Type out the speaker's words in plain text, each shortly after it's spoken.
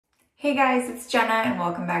Hey guys, it's Jenna and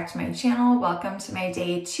welcome back to my channel. Welcome to my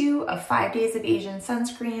day 2 of 5 days of Asian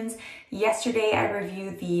sunscreens. Yesterday I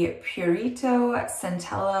reviewed the Purito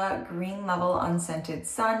Centella Green Level Unscented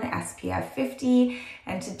Sun SPF 50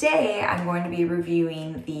 and today I'm going to be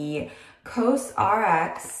reviewing the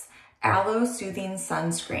Cosrx Aloe Soothing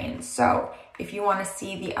Sunscreen. So if you want to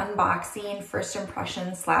see the unboxing, first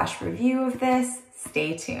impression / review of this,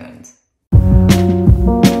 stay tuned.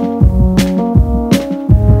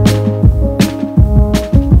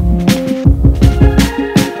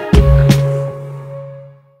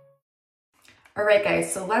 Alright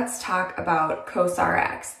guys, so let's talk about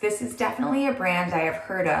Cosrx. This is definitely a brand I have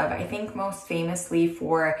heard of, I think most famously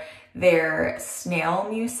for their snail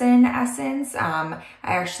mucin essence. I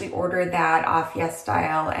actually ordered that off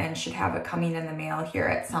YesStyle and should have it coming in the mail here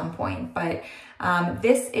at some point. But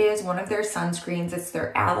this is one of their sunscreens. It's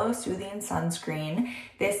their Aloe Soothing Sunscreen.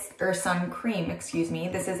 Sun cream, excuse me.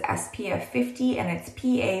 This is SPF 50 and it's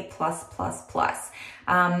PA+++.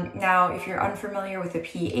 Now, if you're unfamiliar with the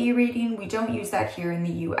PA rating, we don't use that here in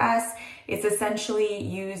the US. It's essentially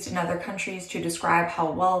used in other countries to describe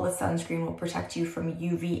how well the sunscreen will protect you from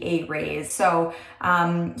UVA rays. So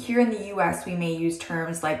here in the US, we may use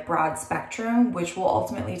terms like broad spectrum, which will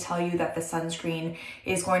ultimately tell you that the sunscreen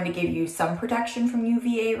is going to give you some protection from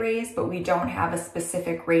UVA rays, but we don't have a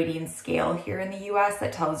specific rating scale here in the US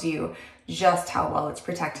that tells you just how well it's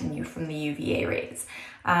protecting you from the UVA rays.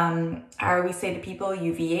 I always say to people,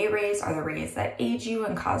 UVA rays are the rays that age you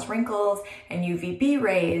and cause wrinkles, and UVB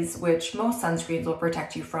rays, which most sunscreens will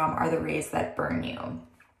protect you from, are the rays that burn you.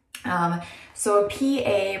 So a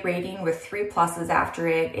PA rating with 3 pluses after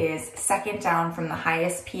it is second down from the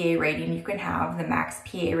highest PA rating you can have. The max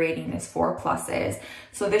PA rating is 4 pluses.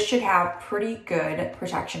 So this should have pretty good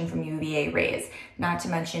protection from UVA rays. Not to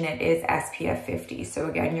mention it is SPF 50. So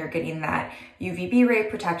again, you're getting that UVB ray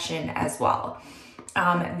protection as well.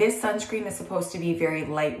 This sunscreen is supposed to be very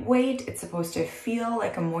lightweight. It's supposed to feel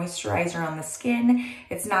like a moisturizer on the skin.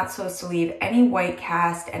 It's not supposed to leave any white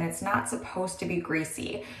cast and it's not supposed to be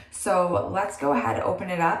greasy. So let's go ahead, open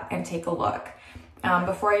it up and take a look.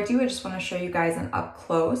 Before I do, I just want to show you guys an up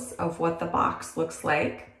close of what the box looks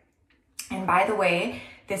like. And by the way,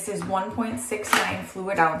 this is 1.69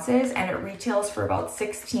 fluid ounces and it retails for about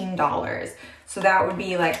 $16. So that would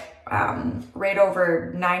be like right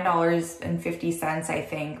over $9.50, I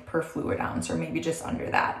think, per fluid ounce, or maybe just under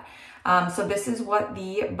that. So this is what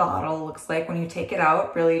the bottle looks like when you take it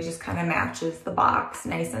out. Really just kind of matches the box,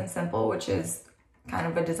 nice and simple, which is kind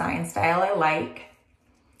of a design style I like.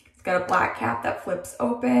 It's got a black cap that flips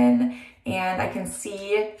open, and I can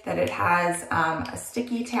see that it has a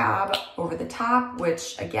sticky tab over the top,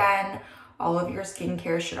 which again, all of your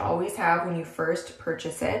skincare should always have when you first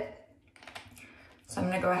purchase it. So I'm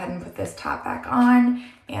gonna go ahead and put this top back on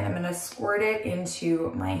and I'm gonna squirt it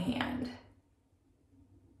into my hand.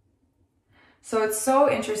 So it's so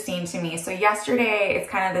interesting to me. So yesterday, it's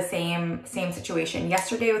kind of the same situation.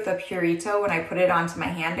 Yesterday with the Purito, when I put it onto my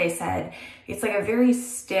hand, they said it's like a very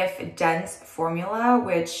stiff, dense formula,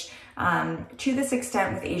 which to this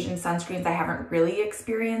extent with Asian sunscreens, I haven't really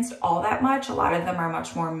experienced all that much. A lot of them are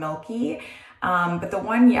much more milky. But the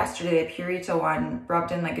one yesterday, the Purito one,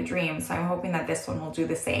 rubbed in like a dream. So I'm hoping that this one will do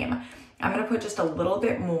the same. I'm gonna put just a little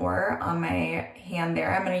bit more on my hand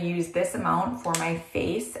there. I'm gonna use this amount for my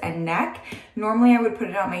face and neck. Normally I would put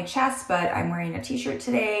it on my chest, but I'm wearing a t-shirt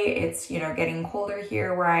today. It's, you know, getting colder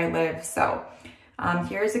here where I live. So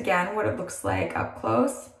here's again what it looks like up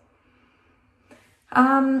close.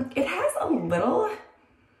 It has a little,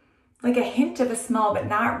 like a hint of a smell, but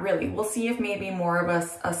not really. We'll see if maybe more of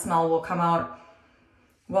a smell will come out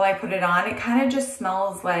while I put it on. It kind of just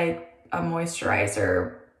smells like a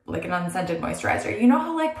moisturizer, like an unscented moisturizer. You know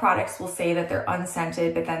how like products will say that they're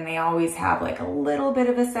unscented, but then they always have like a little bit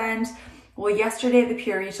of a scent? Well, yesterday the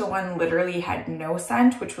Purito one literally had no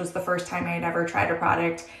scent, which was the first time I had ever tried a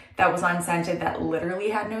product that was unscented that literally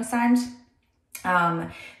had no scent.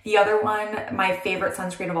 The other one, my favorite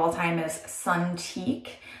sunscreen of all time, is Sunteak.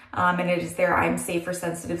 And it is their I'm Safe for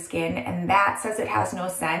Sensitive Skin, and that says it has no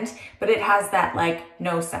scent, but it has that like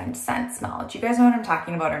no scent smell. Do you guys know what I'm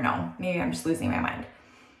talking about or no? Maybe I'm just losing my mind.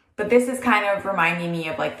 But this is kind of reminding me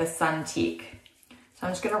of like the Sunteak. So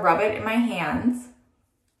I'm just gonna rub it in my hands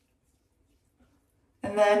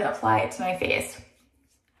and then apply it to my face.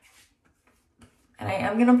 And I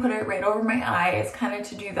am gonna put it right over my eyes, kind of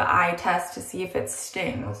to do the eye test to see if it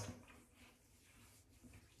stings.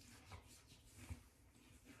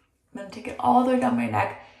 I'm gonna take it all the way down my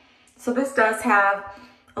neck. So this does have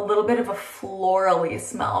a little bit of a florally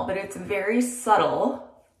smell, but it's very subtle,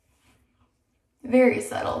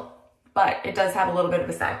 but it does have a little bit of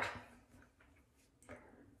a scent.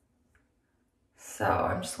 So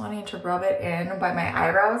I'm just wanting to rub it in by my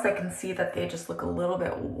eyebrows. I can see that they just look a little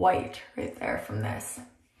bit white right there from this.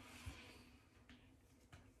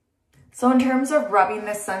 So in terms of rubbing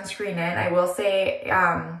this sunscreen in, I will say,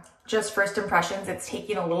 just first impressions, it's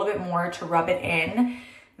taking a little bit more to rub it in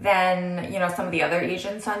than, you know, some of the other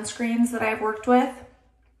Asian sunscreens that I've worked with.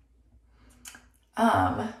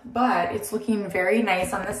 But it's looking very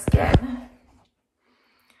nice on the skin.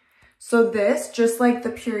 So this, just like the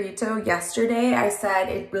Purito yesterday, I said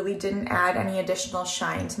it really didn't add any additional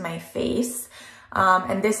shine to my face.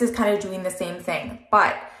 And this is kind of doing the same thing.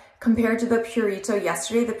 But compared to the Purito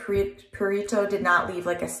yesterday, the Purito did not leave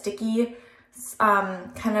like a sticky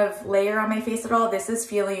kind of layer on my face at all. This is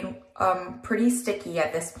feeling pretty sticky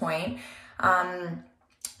at this point.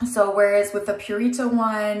 So whereas with the Purito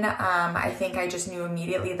one, I think I just knew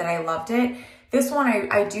immediately that I loved it. This one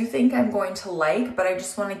I do think I'm going to like, but I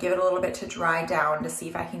just want to give it a little bit to dry down to see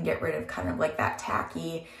if I can get rid of kind of like that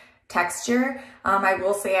tacky texture. I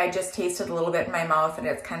will say I just tasted a little bit in my mouth and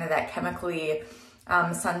it's kind of that chemically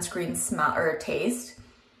sunscreen smell or taste.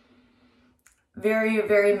 Very,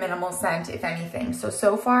 very minimal scent, if anything.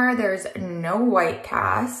 So far there's no white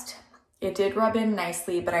cast. It did rub in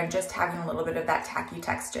nicely, but I'm just having a little bit of that tacky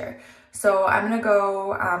texture. So I'm gonna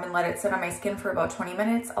go and let it sit on my skin for about 20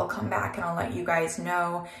 minutes. I'll come back and I'll let you guys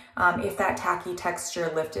know if that tacky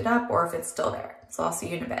texture lifted up or if it's still there. So I'll see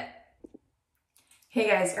you in a bit. Hey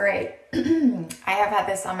guys, all right. I have had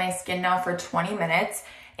this on my skin now for 20 minutes.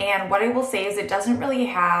 And what I will say is it doesn't really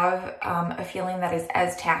have a feeling that is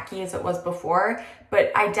as tacky as it was before,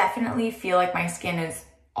 but I definitely feel like my skin is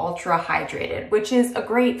ultra hydrated, which is a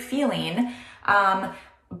great feeling.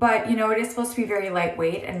 But you know, it is supposed to be very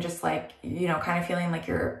lightweight and just like, you know, kind of feeling like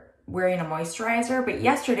you're wearing a moisturizer. But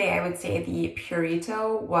yesterday I would say the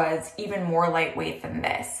Purito was even more lightweight than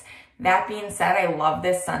this. That being said, I love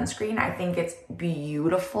this sunscreen. I think it's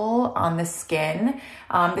beautiful on the skin.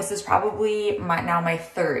 This is probably my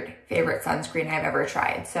third favorite sunscreen I've ever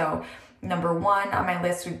tried. So number one on my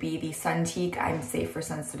list would be the Sunteak I'm Safe for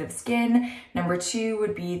Sensitive Skin. Number two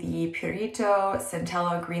would be the Purito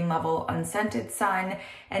Centella Green Level Unscented Sun.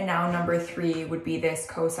 And now number three would be this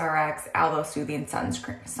Cosrx Aloe Soothing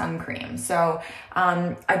Sun Cream. So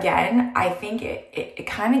again, I think it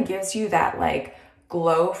kind of gives you that like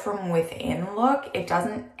glow from within look. It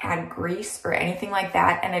doesn't add grease or anything like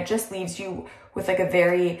that. And it just leaves you with like a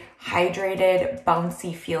very hydrated,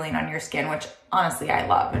 bouncy feeling on your skin, which honestly I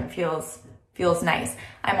love and feels nice.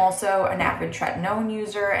 I'm also an avid Tretinoin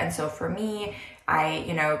user. And so for me, I,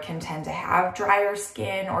 you know, can tend to have drier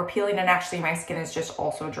skin or peeling, and actually my skin is just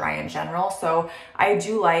also dry in general. So I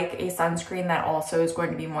do like a sunscreen that also is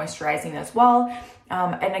going to be moisturizing as well.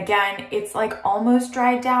 And again, it's like almost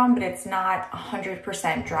dried down, but it's not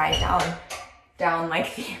 100% dried down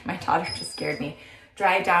like my daughter just scared me.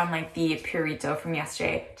 Dried down like the Purito from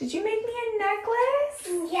yesterday. Did you make me a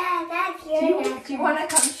necklace? Yeah, that's your necklace. Do you want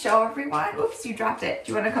to come show everyone? Oops, you dropped it.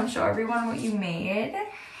 Do you want to come show everyone what you made?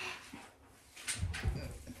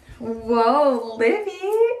 Whoa, Livy,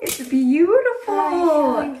 it's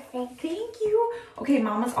beautiful. Thank you. Okay,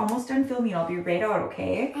 Mama's almost done filming. I'll be right out,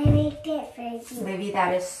 okay? I made it for you. Livy,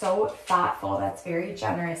 that is so thoughtful. That's very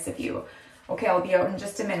generous of you. Okay, I'll be out in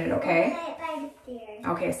just a minute, okay?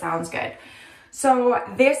 Okay, sounds good. So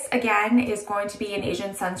this, again, is going to be an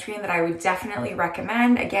Asian sunscreen that I would definitely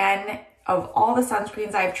recommend. Again, of all the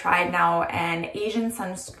sunscreens I've tried now, and Asian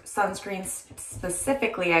sunscreens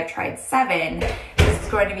specifically, I've tried 7. This is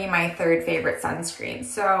going to be my third favorite sunscreen.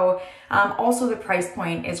 So also the price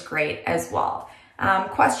point is great as well.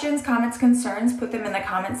 Questions, comments, concerns, put them in the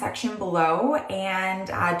comment section below. And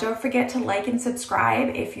don't forget to like and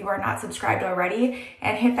subscribe if you are not subscribed already,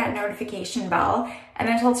 and hit that notification bell. And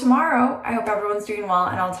until tomorrow, I hope everyone's doing well,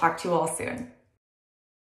 and I'll talk to you all soon.